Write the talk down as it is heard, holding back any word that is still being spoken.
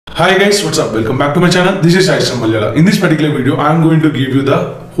Hi guys, what's up? Welcome back to my channel. This is Sai Charan Malyala. In this particular video, I am going to give you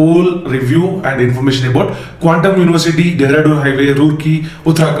the whole review and information about Quantum University, Dehradun Highway, Roorkee,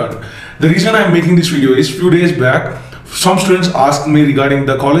 Uttarakhand. The reason I am making this video is few days back, some students asked me regarding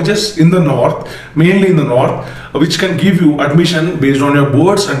the colleges in the north, mainly in the north, which can give you admission based on your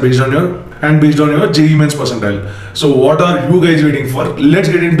boards and based on your JEE Mains percentile. So what are you guys waiting for? Let's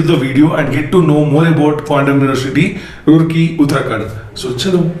get into the video and get to know more about Quantum University, Roorkee, Uttarakhand. So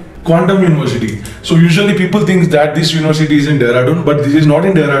chalo. Quantum University. So usually people think that this university is in Dehradun, but this is not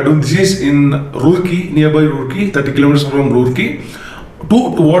in Dehradun. This is in Roorkee, nearby Roorkee, 30 kilometers from Roorkee,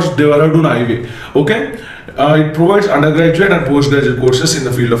 towards Dehradun Highway. Okay. It provides undergraduate and postgraduate courses in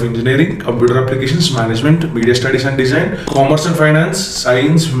the field of engineering, computer applications, management, media studies and design, commerce and finance,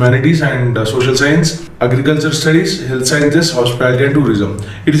 science, humanities and social science, agriculture studies, health sciences, hospitality and tourism.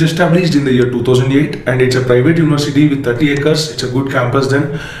 It is established in the year 2008 and it's a private university with 30 acres. It's a good campus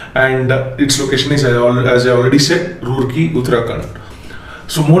then, and its location is, as I already said, Roorkee, Uttarakhand.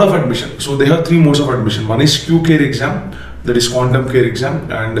 So mode of admission. So they have three modes of admission. One is QCare exam, that is quantum care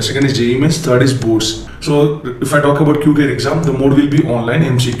exam, and the second is JEE Mains, third is boards. So if I talk about QCare exam, the mode will be online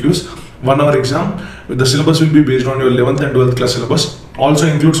MCQs, 1 hour exam. The syllabus will be based on your 11th and 12th class syllabus. Also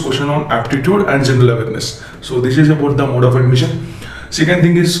includes question on aptitude and general awareness. So this is about the mode of admission. Second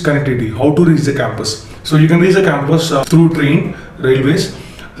thing is connectivity, how to reach the campus. So you can reach the campus through train, railways,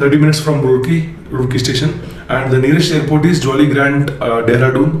 30 minutes from Roorkee station, and the nearest airport is Jolly Grant,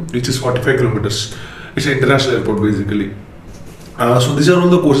 Dehradun, which is 45 kilometers. It's an international airport basically. So these are all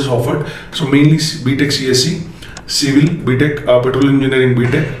the courses offered. So mainly B.Tech CSE, Civil, B.Tech Petrol Engineering,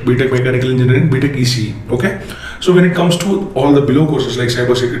 B.Tech Mechanical Engineering, B.Tech ECE. Okay. So when it comes to all the below courses like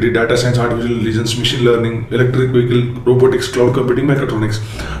cybersecurity, data science, artificial intelligence, machine learning, electric vehicle, robotics, cloud computing, mechatronics.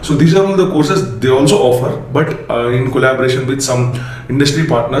 So these are all the courses they also offer, but in collaboration with some industry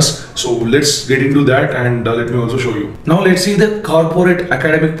partners. So let's get into that and let me also show you. Now let's see the corporate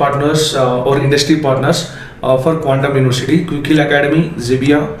academic partners or industry partners for Quantum University: Quickhill Academy,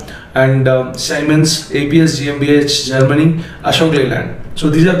 Zebia, and Siemens, APS GmbH, Germany, Ashok Leyland. So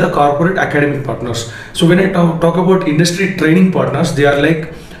these are the corporate academic partners. So when I talk about industry training partners, they are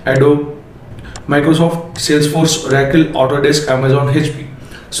like Adobe, Microsoft, Salesforce, Oracle, Autodesk, Amazon, HP.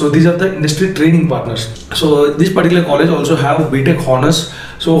 So these are the industry training partners. So this particular college also have B.Tech honors.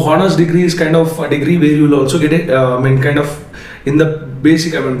 So honors degree is kind of a degree where you will also get it, kind of in the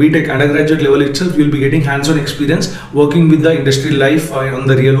basic, B.Tech undergraduate level itself, you will be getting hands-on experience working with the industry life on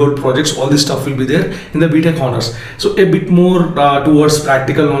the real world projects. All this stuff will be there in the B.Tech honors. So a bit more towards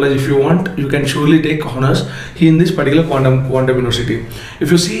practical knowledge, if you want, you can surely take honors here in this particular Quantum University.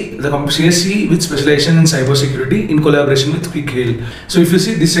 If you see the CSE with specialization in cybersecurity in collaboration with Quickhill. So if you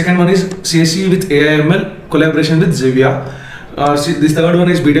see, this second one is CSE with AIML collaboration with Zebia. This third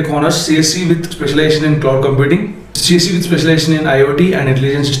one is B.Tech honors, CSE with specialization in cloud computing, CSE with specialization in IoT and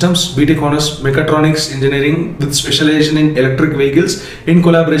intelligent systems, B.Tech honors mechatronics engineering with specialization in electric vehicles in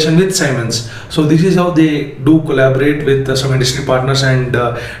collaboration with Siemens. So this is how they do collaborate with some industry partners and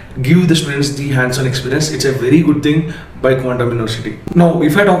give the students the hands-on experience. It's a very good thing by Quantum University. Now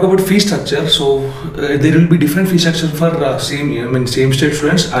if I talk about fee structure, so there will be different fee structure for same state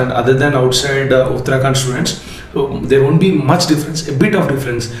students and other than outside Uttarakhand students. So there won't be much difference, a bit of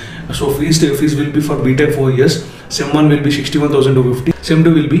difference. So fees will be for B.Tech 4 years. SEM 1 will be 61,250. SEM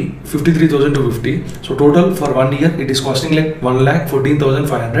 2 will be 53,250. So total for 1 year it is costing like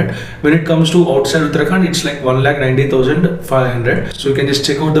 1,14,500. When it comes to outside Uttarakhand, it's like 1,19,500. So you can just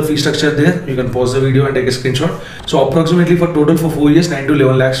check out the fee structure there. You can pause the video and take a screenshot. So approximately for total for 4 years, 9 to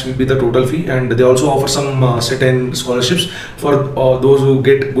 11 lakhs will be the total fee, and they also offer some certain scholarships for those who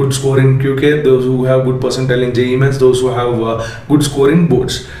get good score in QK, those who have good percentile in JEE Mains, those who have good score in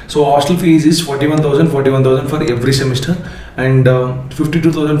boards. So hostel fees is 41,000 for every semester, and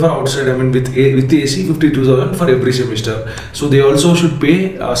 52,000 for outside. With the AC, 52,000 for every semester. So they also should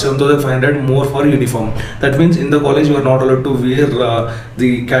pay 7,500 more for uniform. That means in the college you are not allowed to wear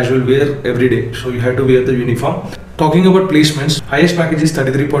the casual wear every day. So you have to wear the uniform. Talking about placements, highest package is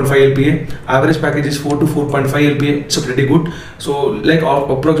 33.5 LPA, average package is 4 to 4.5 LPA. It's a pretty good. So like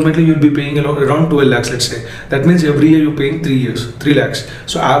approximately you will be paying around 12 lakhs, let's say. That means every year you're paying 3 years, 3 lakhs.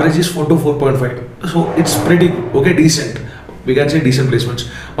 So average is 4 to 4.5. So it's pretty okay, decent. We can say decent placements.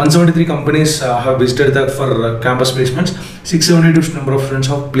 173 companies have visited that for campus placements. 672 number of students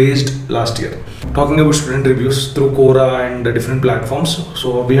have placed last year. Talking about student reviews through Quora and different platforms.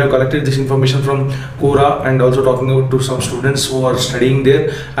 So we have collected this information from Quora and also talking about to some students who are studying there,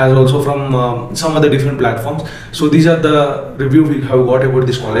 as also from some other different platforms. So these are the review we have got about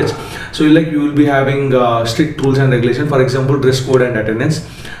this college. So you will be having strict rules and regulations. For example, dress code and attendance.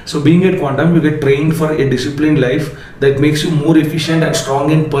 So being at Quantum, you get trained for a disciplined life that makes you more efficient and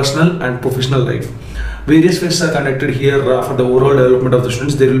strong in personal and professional life. Various fests are conducted here for the overall development of the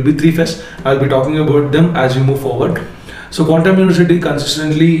students. There will be 3 fests. I will be talking about them as we move forward. So Quantum University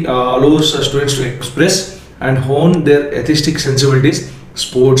consistently allows students to express and hone their artistic sensibilities,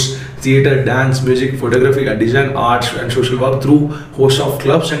 sports, theatre, dance, music, photography, design, arts and social work through host of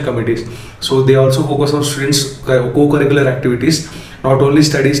clubs and committees. So they also focus on students' co-curricular activities. Not only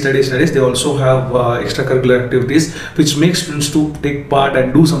studies, they also have extracurricular activities which make students to take part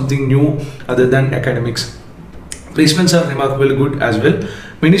and do something new other than academics. Placements are remarkably good as well.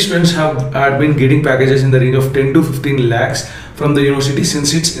 Many students had been getting packages in the range of 10 to 15 lakhs from the university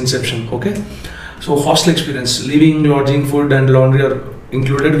since its inception. Okay, so hostel experience, living, lodging, food and laundry are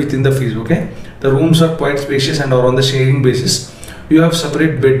included within the fees. Okay, the rooms are quite spacious and are on the sharing basis. You have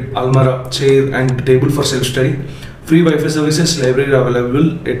separate bed, almirah, chair and table for self-study. Free Wi-Fi services, library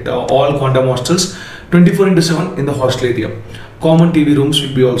available at all Quantum hostels 24/7 in the hostel area. Common TV rooms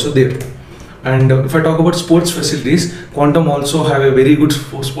will be also there. And if I talk about sports facilities, Quantum also have a very good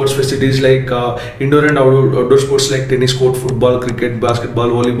sports facilities like indoor and outdoor sports like tennis court, football, cricket, basketball,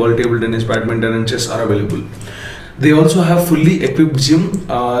 volleyball, table tennis, badminton and chess are available. They also have fully equipped gym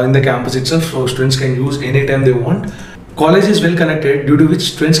in the campus itself, so students can use anytime they want. College is well connected, due to which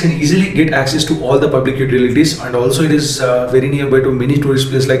students can easily get access to all the public utilities, and also it is very nearby to many tourist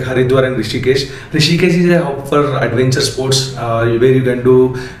places like Haridwar and Rishikesh. Rishikesh is a hub for adventure sports where you can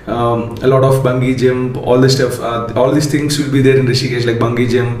do a lot of bungee jump, all this stuff. All these things will be there in Rishikesh, like bungee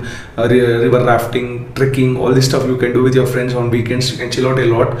jump, river rafting, trekking, all this stuff you can do with your friends on weekends. You can chill out a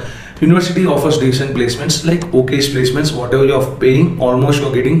lot. University offers decent placements like OK's placements. Whatever you are paying, almost you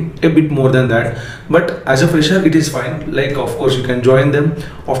are getting a bit more than that. But as a fresher, it is fine. Like, of course, you can join them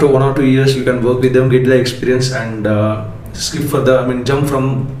after 1 or 2 years. You can work with them, get the experience, and skip for jump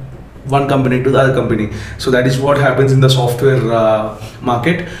from one company to the other company. So that is what happens in the software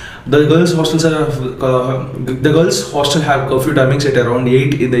market. The girls' hostel have curfew timings at around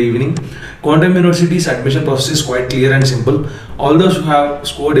 8 in the evening. Quantum University's admission process is quite clear and simple. All those who have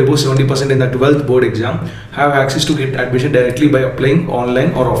scored above 70% in the 12th board exam have access to get admission directly by applying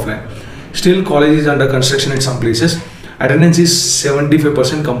online or offline. Still, college is under construction at some places. Attendance is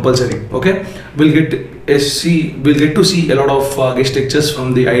 75% compulsory. Okay, we'll get to see a lot of guest lectures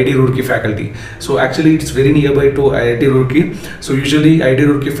from the IIT Roorkee faculty. So actually, it's very nearby to IIT Roorkee. So usually, IIT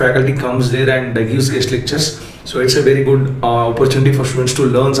Roorkee faculty comes there and gives guest lectures. So it's a very good opportunity for students to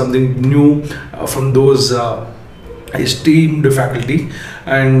learn something new from those esteemed faculty.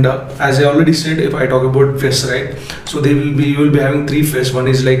 And as I already said, if I talk about fests, right, so you will be having 3 fests. One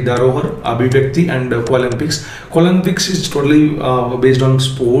is like Dharohar, Abhivyakti and Olympics. Olympics is totally based on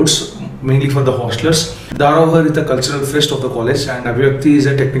sports, mainly for the hostlers. Dharohar is the cultural fest of the college and Abhivyakti is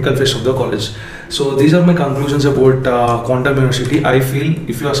a technical fest of the college. So these are my conclusions about Quantum University. I feel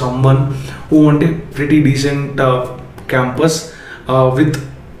if you are someone who want a pretty decent campus with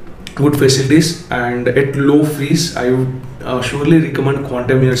good facilities and at low fees, I would surely recommend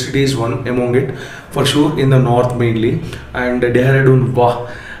Quantum University is one among it, for sure, in the north mainly. And Dehradun, wow,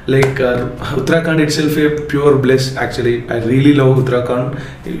 like Uttarakhand itself a pure bliss. Actually, I really love Uttarakhand.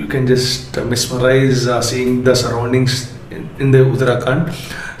 You can just mesmerize seeing the surroundings in the Uttarakhand.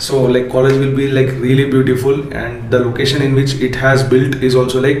 So like college will be like really beautiful, and the location in which it has built is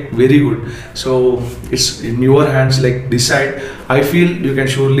also like very good. So it's in your hands, like decide. I feel you can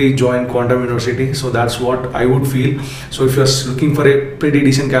surely join Quantum University. So that's what I would feel. So if you're looking for a pretty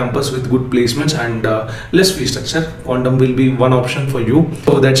decent campus with good placements and less fee structure, Quantum will be one option for you.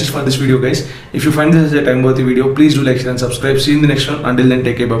 So that's it for this video, guys. If you find this as a time worthy video, please do like, share and subscribe. See you in the next one. Until then,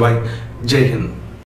 take care. Bye bye. Jai Hind.